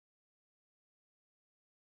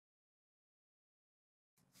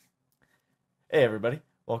Hey everybody,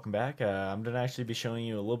 welcome back. I'm gonna actually be showing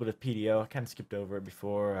you a little bit of PDO. I kind of skipped over it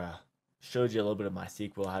before. Showed you a little bit of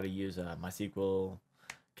MySQL, how to use MySQL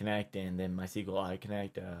Connect and then MySQL I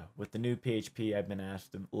Connect. With the new PHP, I've been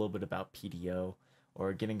asked a little bit about PDO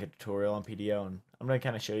or getting a tutorial on PDO, and I'm gonna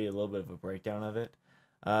kind of show you a little bit of a breakdown of it.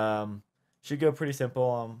 Um, should go pretty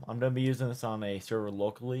simple. I'm gonna be using this on a server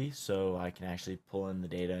locally, so I can actually pull in the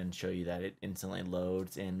data and show you that it instantly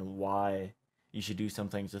loads and why you should do some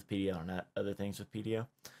things with PDO and not other things with PDO.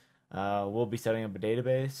 We'll be setting up a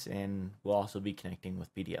database and we'll also be connecting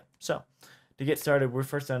with PDO. So to get started, we're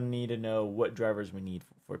first going to need to know what drivers we need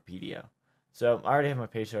for PDO. So I already have my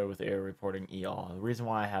page started with error reporting EAL. The reason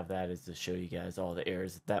why I have that is to show you guys all the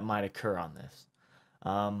errors that might occur on this.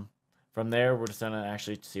 Um, from there, we're just going to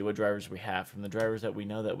actually see what drivers we have. From the drivers that we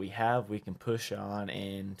know that we have, we can push on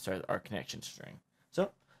and start our connection string.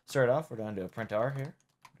 So start off, we're going to do a print R here.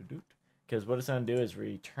 Because what it's going to do is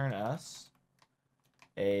return us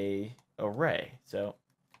a array. So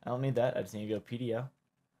I don't need that. I just need to go PDO,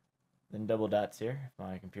 then double dots here if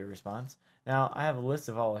my computer responds. Now I have a list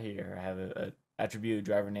of all here. I have a attribute,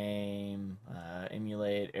 driver name,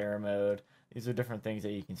 emulate, error mode. These are different things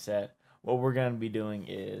that you can set. What we're going to be doing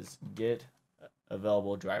is get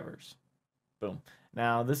available drivers. Boom.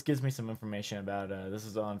 Now this gives me some information about, this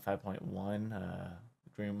is on 5.1.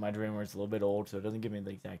 My Dreamer is a little bit old, so it doesn't give me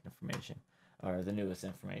the exact information or the newest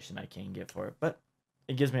information I can get for it, but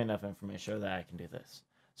it gives me enough information so that I can do this.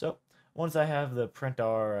 So once I have the print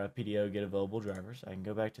R PDO get available drivers, I can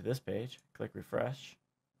go back to this page, click refresh.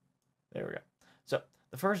 There we go. So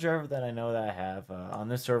the first driver that I know that I have on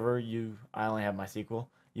this server, I only have MySQL.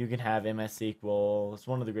 You can have MS SQL. It's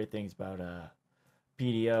one of the great things about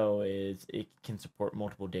PDO is it can support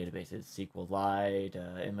multiple databases: SQLite,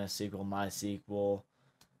 MS SQL, MySQL,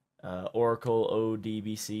 Oracle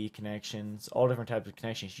ODBC connections, all different types of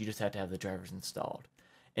connections. You just have to have the drivers installed.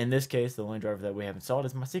 In this case, the only driver that we have installed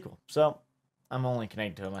is MySQL. So I'm only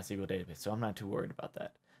connected to a MySQL database, so I'm not too worried about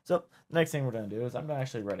that. So the next thing we're going to do is I'm going to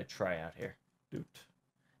actually write a try out here.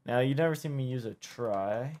 Now, you've never seen me use a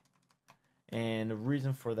try, and the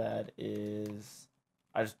reason for that is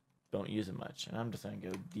I just don't use it much. And I'm just going to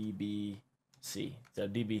go DBC, so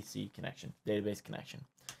DBC connection, database connection,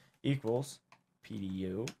 equals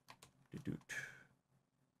PDO.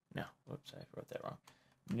 No, whoops, I wrote that wrong.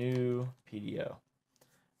 New PDO.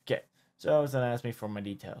 Okay, so it's going to ask me for my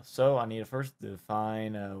details. So I need to first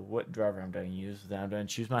define what driver I'm going to use. Then I'm going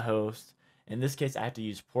to choose my host. In this case, I have to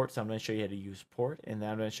use port, so I'm going to show you how to use port, and then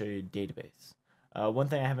I'm going to show you database. One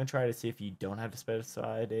thing I haven't tried is see if you don't have to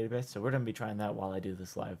specify a database, so we're going to be trying that while I do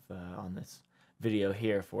this live on this video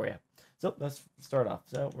here for you. So let's start off.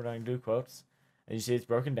 So we're going to do quotes. As you see, it's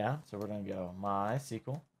broken down, so we're going to go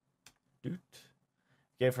MySQL.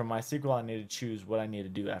 Okay, from MySQL, I need to choose what I need to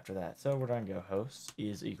do after that. So we're going to go host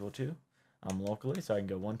is equal to locally, so I can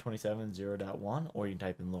go 127.0.1, or you can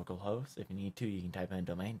type in localhost. If you need to, you can type in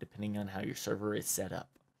domain, depending on how your server is set up.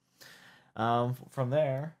 From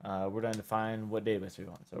there, we're going to define what database we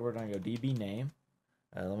want. So we're going to go DB name.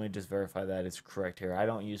 Let me just verify that it's correct here. I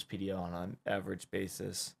don't use PDO on an average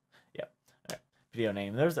basis. Yep. All right. PDO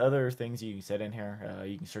name. There's other things you can set in here.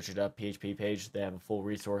 You can search it up. PHP page. They have a full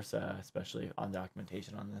resource, especially on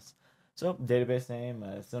documentation on this. So database name.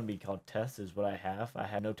 It's going to be called test is what I have. I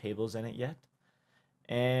have no tables in it yet.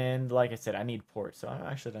 And like I said, I need port. So I'm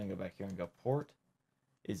actually going to go back here and go port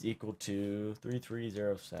is equal to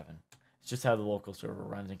 3307. It's just how the local server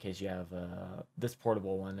runs in case you have this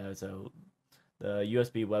portable one. The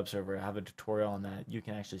USB web server. I have a tutorial on that. You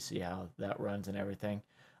can actually see how that runs and everything.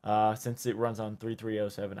 Since it runs on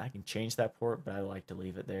 3307, I can change that port, but I like to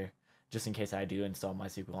leave it there just in case I do install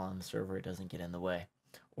MySQL on the server. It doesn't get in the way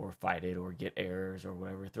or fight it or get errors or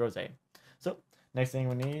whatever it throws at you. So next thing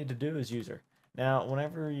we need to do is user. Now,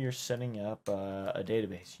 whenever you're setting up a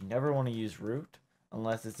database, you never want to use root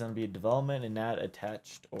unless it's going to be a development and not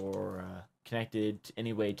attached or connected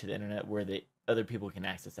any way to the internet where the other people can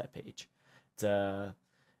access that page. It's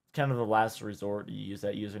kind of the last resort you use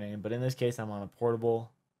that username, but in this case, I'm on a portable.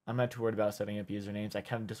 I'm not too worried about setting up usernames. I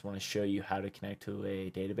kind of just want to show you how to connect to a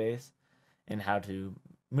database and how to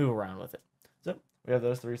move around with it. So we have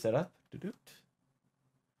those three set up.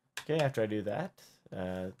 Okay, after I do that,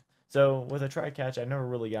 so with a try catch, I never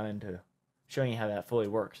really got into showing you how that fully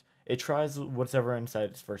works. It tries whatever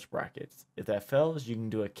inside its first brackets. If that fails, you can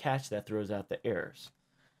do a catch that throws out the errors.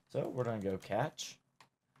 So we're going to go catch.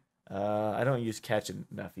 I don't use catch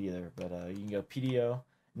enough either, but you can go PDO,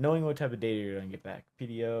 knowing what type of data you're going to get back.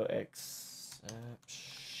 PDO exception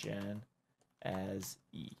as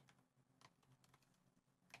E.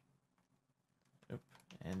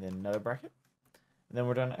 And then another bracket. And then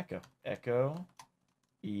we're done echo. Echo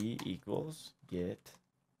E equals get,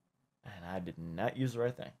 and I did not use the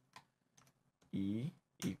right thing.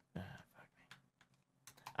 Fuck me.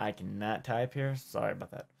 I cannot type here. Sorry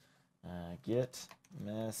about that. Get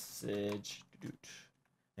message.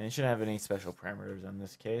 And it shouldn't have any special parameters in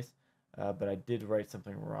this case. But I did write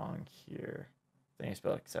something wrong here. I think I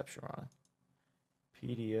spelled exception wrong.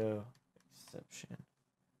 PDO exception.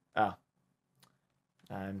 Ah.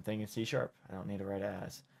 I'm thinking C#. I don't need to write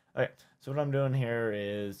as. Okay, so what I'm doing here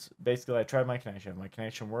is basically I tried my connection. If my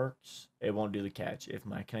connection works, it won't do the catch. If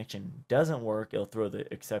my connection doesn't work, it'll throw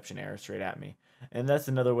the exception error straight at me. And that's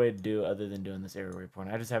another way to do it other than doing this error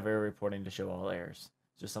reporting. I just have error reporting to show all errors.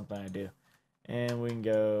 It's just something I do. And we can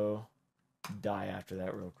go die after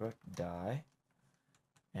that real quick. Die.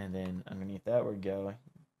 And then underneath that we go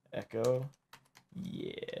echo.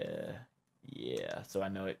 Yeah. So I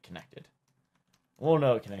know it connected. We'll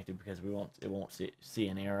know it connected because it won't see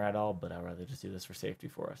an error at all, but I'd rather just do this for safety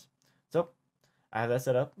for us. So I have that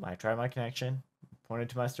set up. I try my connection, pointed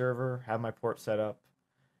to my server, have my port set up,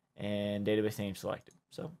 and database name selected.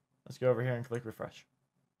 So let's go over here and click refresh.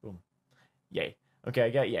 Boom. Yay. Okay,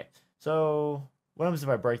 I got yay. So what happens if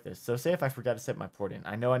I break this? So say if I forgot to set my port in.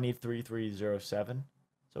 I know I need 3307.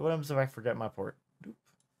 So what happens if I forget my port? Doop.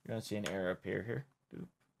 You're going to see an error appear here. Doop.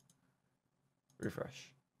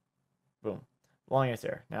 Refresh. Boom. Longest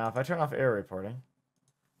error. Now, if I turn off error reporting,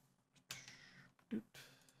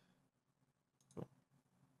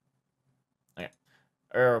 okay,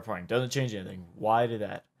 error reporting doesn't change anything. Why did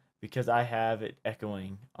that? Because I have it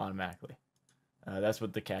echoing automatically. That's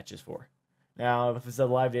what the catch is for. Now, if it's a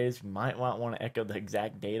live data, you might want to echo the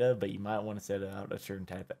exact data, but you might want to set out a certain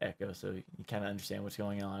type of echo so you kind of understand what's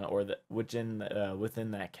going on, or within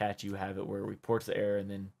that catch you have it where it reports the error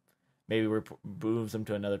and then maybe moves them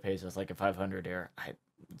to another page. So it's like a 500 error.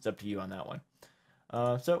 It's up to you on that one.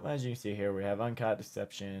 So as you can see here, we have uncaught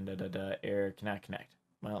exception, error cannot connect.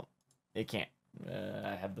 Well, it can't.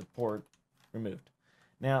 I have the port removed.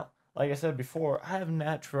 Now, like I said before, I have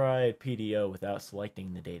not tried PDO without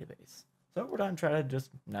selecting the database. So we're going to try to just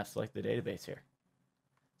not select the database here.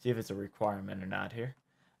 See if it's a requirement or not here.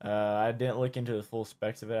 I didn't look into the full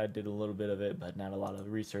specs of it. I did a little bit of it, but not a lot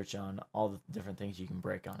of research on all the different things you can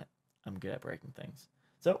break on it. I'm good at breaking things.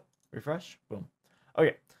 So refresh, boom.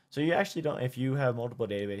 Okay, so you actually don't, if you have multiple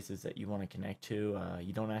databases that you want to connect to,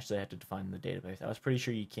 you don't actually have to define the database. I was pretty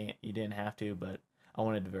sure you didn't have to, but I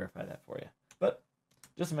wanted to verify that for you. But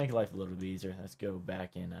just to make life a little bit easier, let's go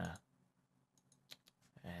back and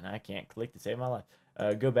I can't click to save my life.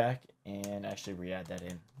 Go back and actually re-add that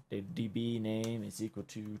in. DB name is equal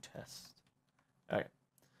to test. Okay,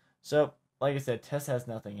 so like I said, test has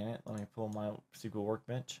nothing in it. Let me pull my SQL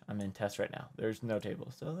workbench. I'm in test right now. There's no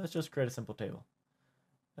table, so let's just create a simple table.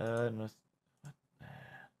 No,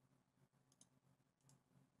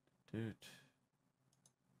 dude,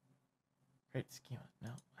 create schema. No,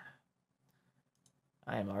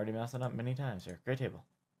 I am already messing up many times here. Create table.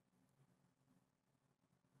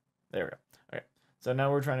 There we go. Okay, so now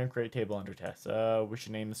we're trying to create a table under test. We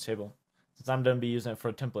should name this table. Since I'm going to be using it for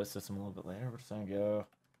a template system a little bit later, we're just going to go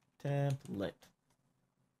template.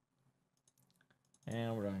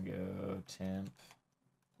 And we're going to go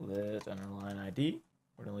template underline ID.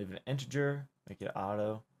 We're going to leave it an integer, make it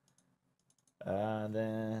auto. And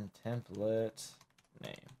then template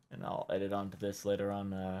name. And I'll edit onto this later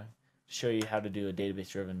on to show you how to do a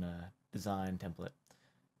database-driven design template.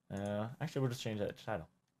 Actually, we'll just change that to title.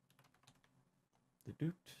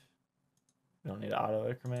 We don't need auto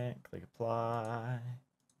increment. Click apply.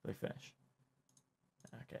 Click finish.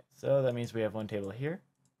 Okay, so that means we have one table here.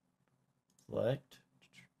 Select.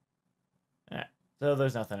 Alright, so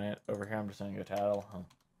there's nothing in it. Over here, I'm just going to go title, home.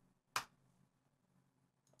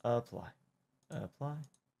 Apply. Apply.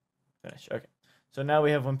 Finish. Okay, so now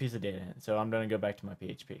we have one piece of data in. So I'm going to go back to my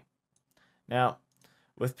PHP. Now,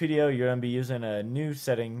 with PDO, you're going to be using new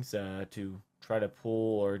settings to try to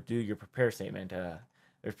pull or do your prepare statement.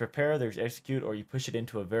 There's prepare, there's execute, or you push it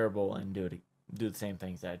into a variable and do the same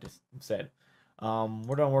things that I just said.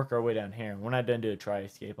 We're going to work our way down here. We're not done to try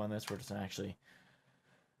escape on this. We're just going to actually,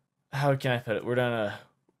 how can I put it? We're going to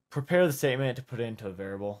prepare the statement to put it into a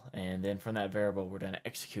variable, and then from that variable, we're going to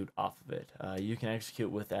execute off of it. You can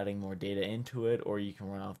execute with adding more data into it, or you can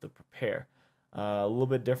run off the prepare. A little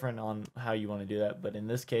bit different on how you want to do that, but in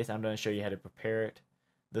this case, I'm going to show you how to prepare it.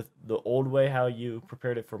 The old way, how you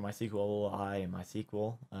prepared it for MySQL I and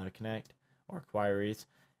MySQL Connect or queries,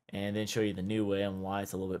 and then show you the new way and why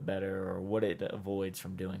it's a little bit better or what it avoids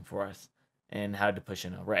from doing for us and how to push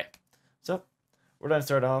in an array. So we're going to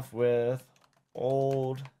start off with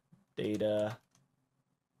old data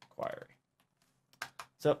query.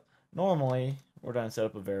 normally we're going to set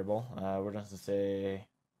up a variable. We're going to say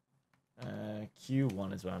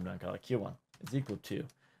Q1 is what I'm going to call it. Q1 is equal to.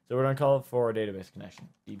 So we're going to call it for a database connection.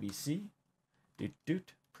 DBC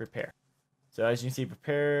prepare. So as you can see,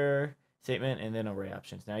 prepare statement and then array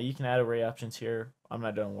options. Now you can add array options here. I'm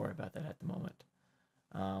not going to worry about that at the moment.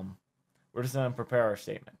 We're just going to prepare our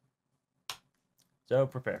statement. So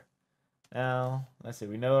prepare. Now let's see.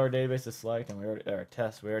 We know our database is select, and we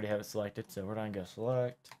already have it selected. So we're going to go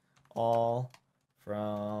select all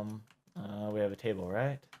from. We have a table,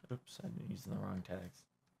 right? Oops, I'm using the wrong tags.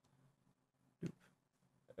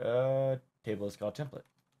 Table is called template.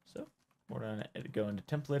 So we're going to go into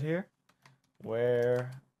template here,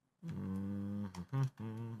 where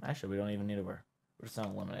actually we don't even need a where. We're just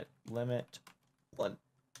going to limit it. Limit 1.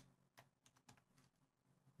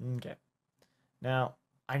 Okay. Now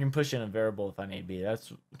I can push in a variable if I need be.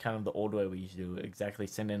 That's kind of the old way we used to do it. Exactly,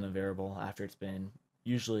 send in a variable after it's been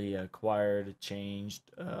usually acquired, changed,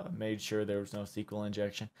 made sure there was no SQL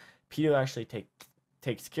injection. PDO actually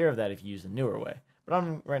takes care of that if you use a newer way. But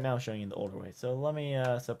I'm right now showing you the older way. So let me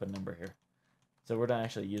set up a number here. So we're going to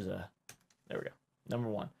actually use a, there we go, number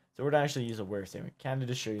 1. So we're going to actually use a where statement, kind of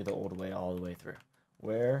to show you the old way all the way through.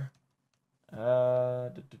 Where,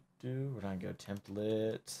 we're going to go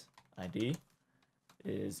template ID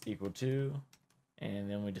is equal to, and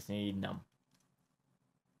then we just need num.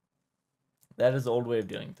 That is the old way of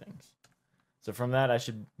doing things. So from that, I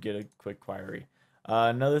should get a quick query.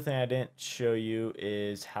 Another thing I didn't show you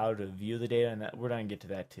is how to view the data, and we're going to get to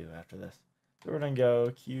that too after this. So we're going to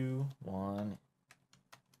go Q1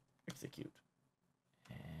 execute,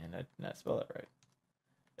 and I did not spell that right.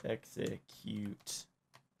 Execute.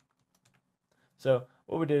 So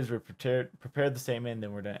what we did is we prepared the statement, and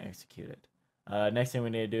then we're going to execute it. Next thing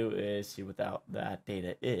we need to do is see what that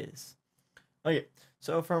data is. Okay,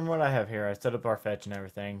 so from what I have here, I set up our fetch and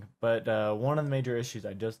everything, but one of the major issues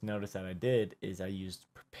I just noticed that I did is I used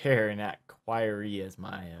prepare and not query as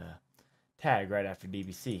my tag right after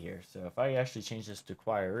DBC here. So if I actually change this to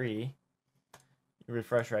query, you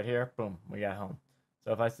refresh right here, boom, we got home.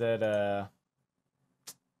 So if I said, I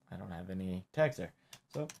don't have any tags there,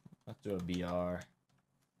 so let's do a BR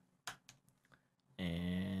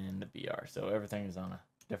and a BR. So everything is on a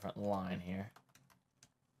different line here.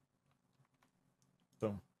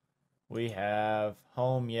 Boom. We have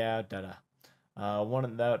home, yeah, one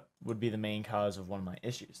of that would be the main cause of one of my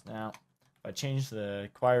issues. Now, if I change the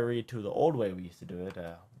query to the old way we used to do it,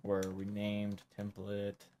 where we named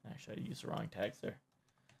template, actually I used the wrong tags there.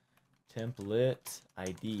 Template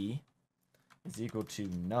ID is equal to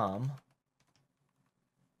num.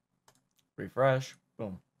 Refresh,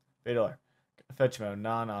 boom, failure. Fetch mode,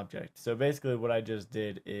 non-object. So basically what I just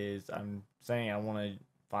did is I'm saying I want to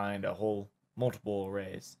find a whole multiple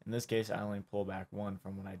arrays. In this case, I only pull back one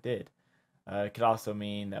from what I did. It could also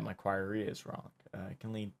mean that my query is wrong. It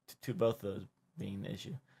can lead to both of those being the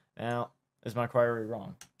issue. Now, is my query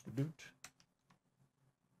wrong?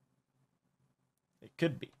 It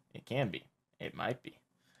could be. It can be. It might be.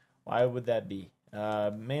 Why would that be?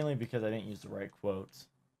 Mainly because I didn't use the right quotes.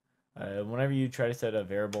 Whenever you try to set a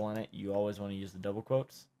variable in it, you always want to use the double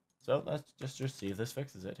quotes. So let's just see if this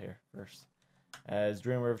fixes it here first. As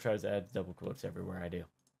Dreamweaver tries to add double quotes everywhere I do.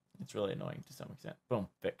 It's really annoying to some extent. Boom,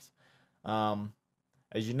 fix.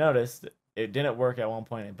 As you noticed, it didn't work at one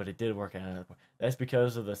point, but it did work at another point. That's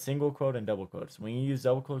because of the single quote and double quotes. When you use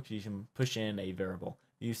double quotes, you can push in a variable.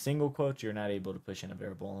 If you use single quotes, you're not able to push in a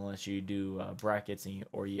variable unless you do brackets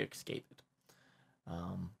or you escape it.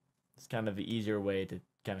 It's kind of the easier way to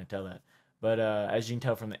kind of tell that. But as you can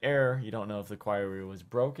tell from the error, you don't know if the query was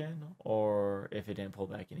broken or if it didn't pull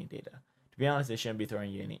back any data. To be honest, it shouldn't be throwing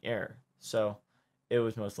you any error. So it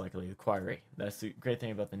was most likely the query. That's the great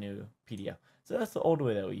thing about the new PDO. So that's the old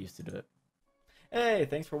way that we used to do it. Hey,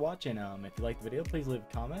 thanks for watching. If you liked the video, please leave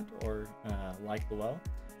a comment or like below.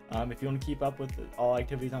 If you want to keep up with all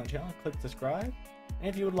activities on the channel, click subscribe. And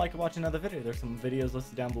if you would like to watch another video, there's some videos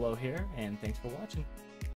listed down below here. And thanks for watching.